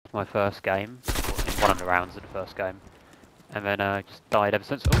my first game, in one of the rounds of the first game, and then just died ever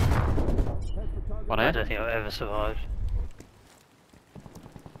since. Oh. One I here. don't think I've ever survived.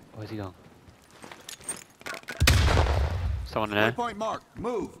 Where's he gone? Someone in there. Waypoint mark.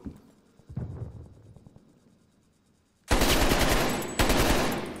 Move.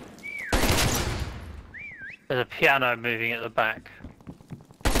 There's a piano moving at the back.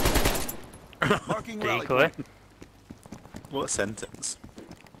 Marking rally Decoy. point. What a sentence.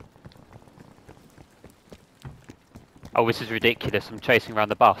 Oh, this is ridiculous. I'm chasing around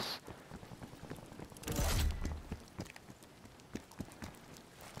the bus.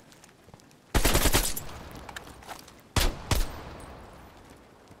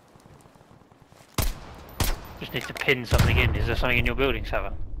 Just need to pin something in. Is there something in your building,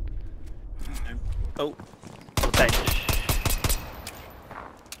 Sava? Oh, Or bench?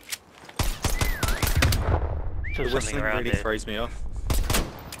 Still the something whistling around really here. throws me off.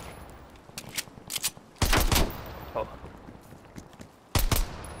 Oh.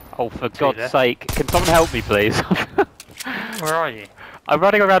 Oh, for there. God's sake. Can someone help me, please? Where are you? I'm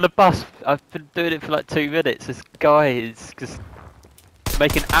running around the bus. I've been doing it for like 2 minutes. This guy is just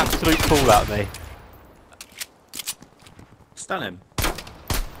making absolute fool out of me. Stun him.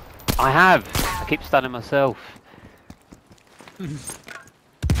 I have. I keep stunning myself. Where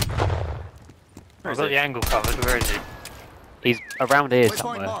I've is got he? the angle covered. Where is he? He's around here Waypoint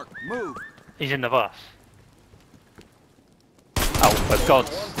somewhere. mark. Move. He's in the bus. Oh, for God's...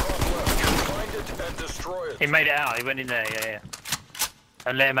 Find it and destroy it. He made it out. He went in there. Yeah, yeah.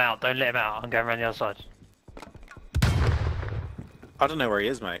 Don't let him out. Don't let him out. I'm going around the other side. I don't know where he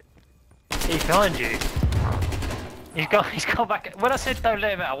is, mate. He's behind you. He's gone back. When I said don't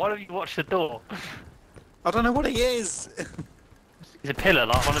let him out, why don't you watch the door? I don't know what he is. He's a pillar,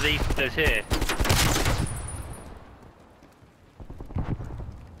 like one of these pillars here.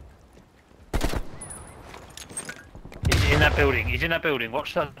 He's in that building. He's in that building.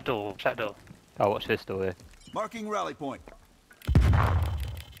 Watch that door. Watch that door. Oh, watch this door here. Marking rally point.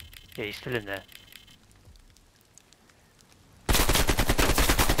 Yeah, he's still in there.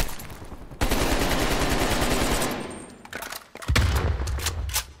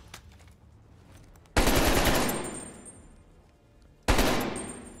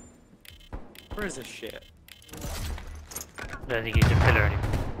 Where is this shit? I don't think he's a pillar anymore.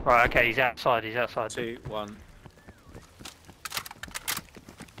 Right, okay, he's outside. He's outside. 2, 1.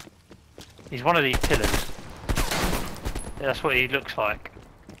 He's one of these pillars. Yeah, that's what he looks like.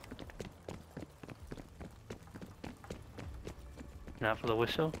 Now for the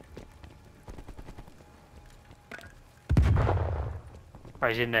whistle. Right,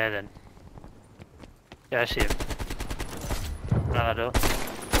 he's in there then. Yeah, I see him. Another door.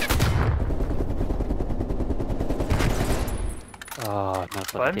 Oh, no,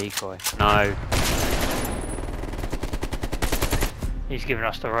 for What? the decoy. No. He's giving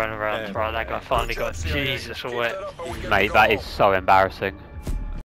us the run around. Yeah. Right, that guy finally got. Jesus, Keep wet. that up and we get Mate, to that go is so embarrassing.